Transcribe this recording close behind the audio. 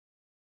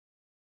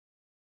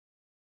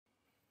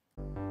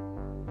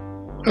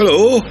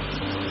Hello,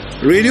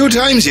 Radio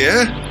Times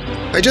here.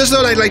 I just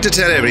thought I'd like to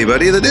tell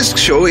everybody that this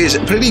show is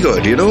pretty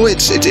good. You know,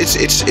 it's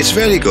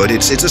very good.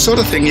 It's the sort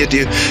of thing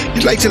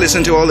you'd like to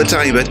listen to all the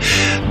time.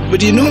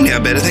 But you normally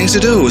have better things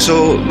to do.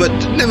 So, but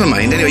never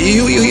mind. Anyway,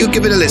 you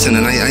give it a listen,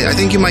 and I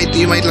think you might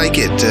like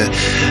it.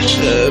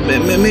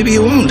 Maybe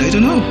you won't. I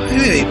don't know.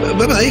 Anyway,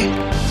 bye bye.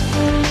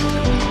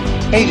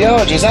 Hey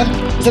George, is that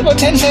about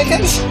 10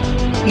 seconds?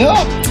 No?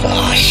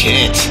 Oh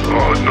shit.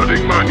 Oh,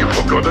 nothing, man. You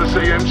forgot to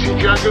say MC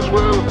Jack as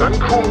well.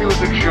 And cool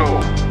music show.